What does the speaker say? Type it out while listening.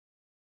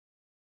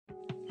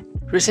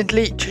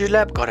Recently,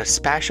 ChargerLAB got a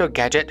special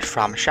gadget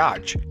from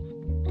Sharge.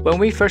 When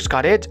we first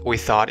got it, we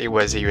thought it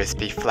was a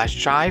USB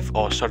flash drive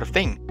or sort of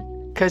thing,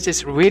 cause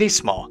it's really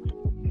small.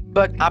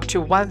 But up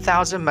to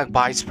 1000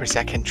 MB per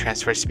second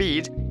transfer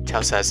speed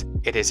tells us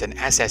it is an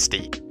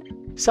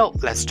SSD. So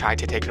let's try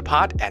to take it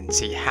apart and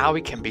see how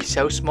it can be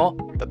so small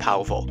but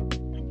powerful.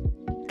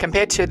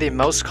 Compared to the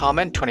most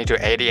common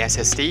 2280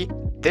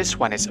 SSD, this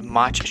one is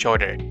much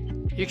shorter.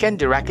 You can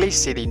directly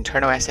see the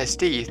internal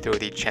SSD through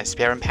the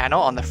transparent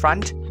panel on the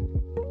front.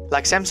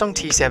 Like Samsung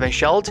T7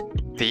 showed,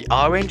 the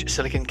orange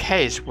silicon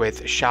case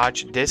with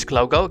Sharge disk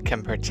logo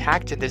can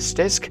protect this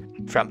disk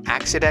from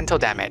accidental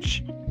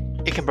damage.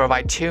 It can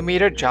provide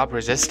 2-meter drop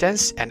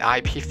resistance and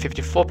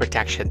IP54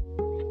 protection.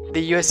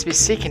 The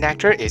USB-C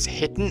connector is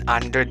hidden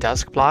under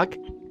disk plug.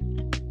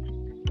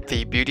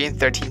 The built-in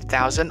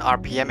 13,000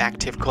 RPM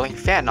active cooling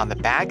fan on the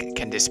back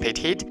can dissipate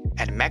heat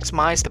and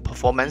maximize the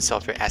performance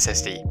of your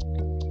SSD.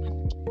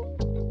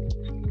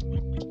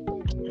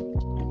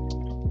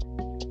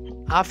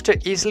 After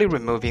easily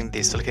removing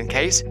the silicon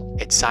case,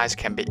 its size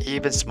can be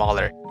even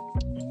smaller.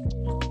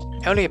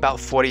 Only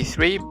about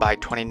 43 by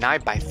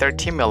 29 by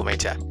 13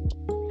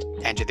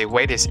 mm, and the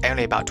weight is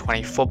only about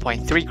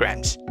 24.3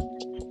 grams.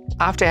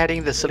 After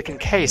adding the silicon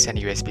case and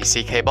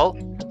USB-C cable,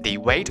 the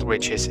weight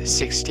reaches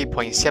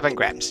 60.7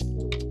 grams.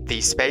 The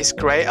space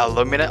gray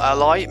aluminum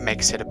alloy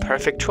makes it a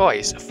perfect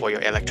choice for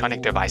your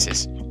electronic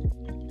devices.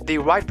 The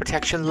write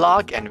protection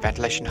lock and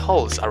ventilation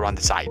holes are on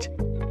the side.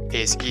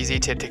 It's easy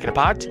to take it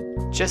apart.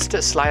 Just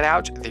slide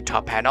out the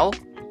top panel,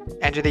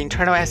 and the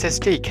internal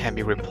SSD can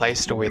be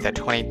replaced with a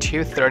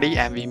 2230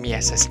 NVMe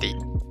SSD.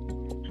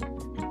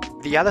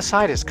 The other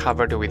side is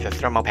covered with a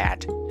thermal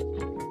pad.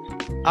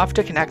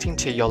 After connecting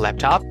to your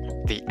laptop,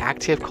 the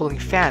active cooling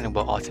fan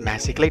will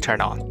automatically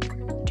turn on.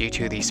 Due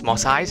to the small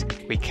size,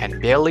 we can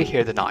barely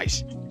hear the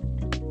noise.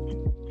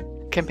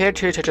 Compared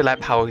to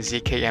ChargerLAB Power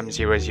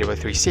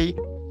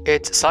ZKM003C,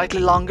 it's slightly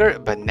longer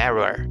but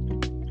narrower.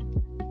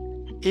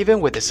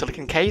 Even with the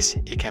silicon case,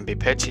 it can be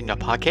put in your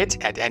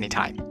pocket at any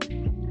time.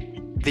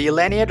 The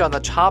lanyard on the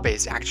top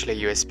is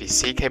actually a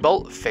USB-C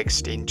cable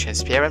fixed in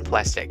transparent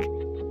plastic.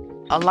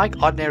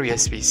 Unlike ordinary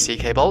USB-C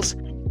cables,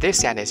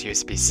 this end is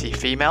USB-C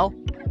female,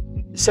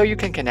 so you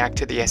can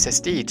connect the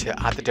SSD to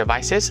other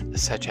devices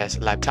such as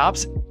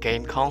laptops,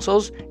 game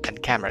consoles,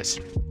 and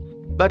cameras.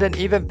 But an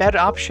even better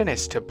option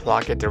is to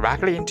plug it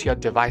directly into your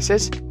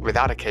devices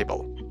without a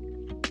cable.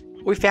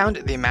 We found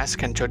the mass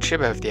control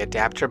chip of the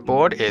adapter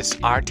board is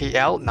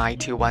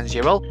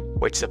RTL9210,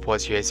 which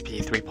supports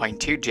USB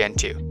 3.2 Gen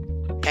 2.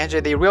 And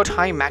the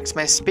real-time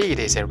maximum speed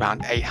is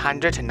around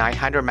 800 to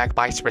 900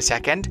 MB per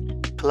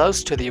second,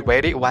 close to the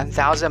rated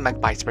 1000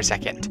 MB per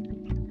second.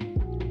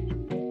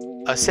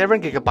 A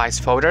 7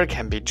 GB folder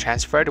can be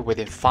transferred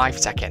within 5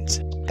 seconds.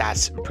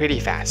 That's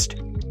pretty fast.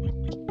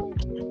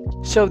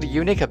 So the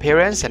unique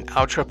appearance and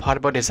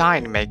ultra-portable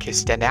design make it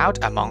stand out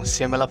among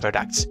similar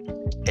products.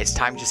 It's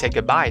time to say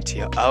goodbye to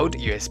your old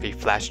USB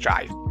flash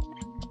drive.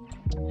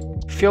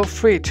 Feel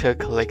free to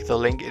click the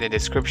link in the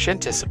description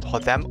to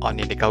support them on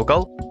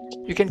Indiegogo.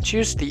 You can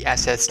choose the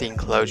SSD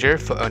enclosure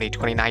for only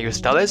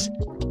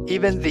 $29.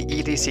 Even the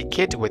EDC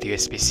kit with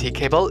USB-C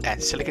cable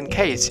and silicon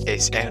case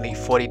is only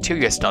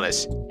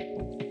 $42.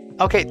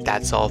 Okay,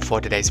 that's all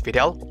for today's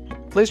video.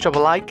 Please drop a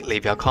like,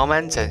 leave your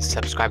comments, and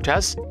subscribe to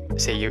us.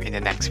 See you in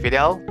the next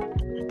video.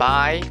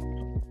 Bye!